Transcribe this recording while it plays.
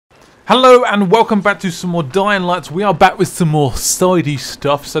Hello and welcome back to some more Dying Lights. We are back with some more sidey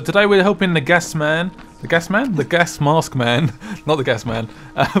stuff. So today we're helping the gas man. The gas man? The gas mask man. Not the gas man.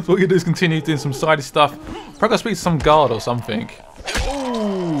 What we're going to do is continue doing some sidey stuff. Probably got to speak to some guard or something.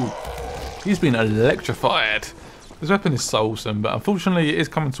 Ooh, he's been electrified. This weapon is so awesome, but unfortunately it is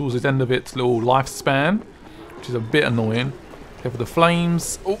coming towards the end of its little lifespan, which is a bit annoying. Careful the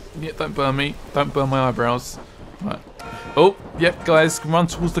flames. Oh, yeah, don't burn me. Don't burn my eyebrows. Right. Oh, yep, guys, run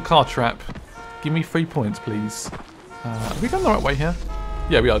towards the car trap. Give me 3 points, please. Are we going the right way here?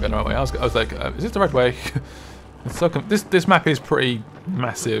 Yeah, we are going the right way. I was like, is this the right way? So this map is pretty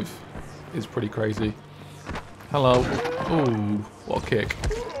massive. It's pretty crazy. Hello. Ooh, what a kick.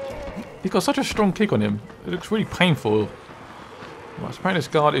 He's got such a strong kick on him. It looks really painful. Right, so apparently this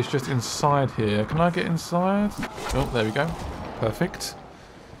guard is just inside here. Can I get inside? Oh, there we go. Perfect.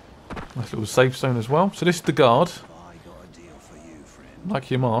 Nice little safe zone as well. So this is the guard.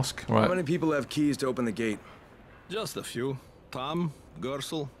 Like your mask, right? How many people have keys to open the gate? Just a few. Tom,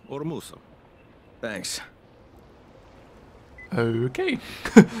 Gersel, or Musa. Thanks. Okay.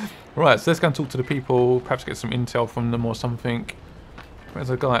 Right, so let's go and talk to the people. Perhaps get some intel from them or something. There's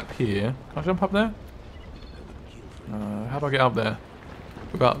a guy up here. Can I jump up there? How do I get up there?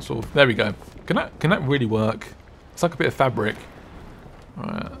 Without sort of... There we go. Can that really work? It's like a bit of fabric.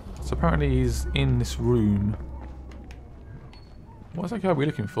 Right. So apparently he's in this room. What is that guy we're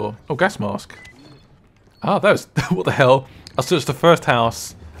looking for? Oh, gas mask. Ah, that was... what the hell? I searched the first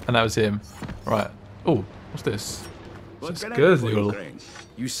house, and that was him. Right. Oh, what's this? It's Gersel.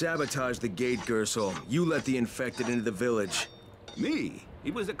 You sabotaged the gate, Gersel. You let the infected into the village. Me?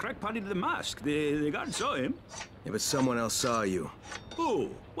 He was the crackpot in the mask. The guard saw him. Yeah, but someone else saw you.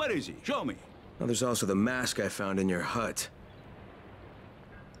 Who? Where is he? Show me. Well, there's also the mask I found in your hut.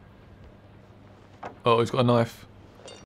 Oh, he's got a knife.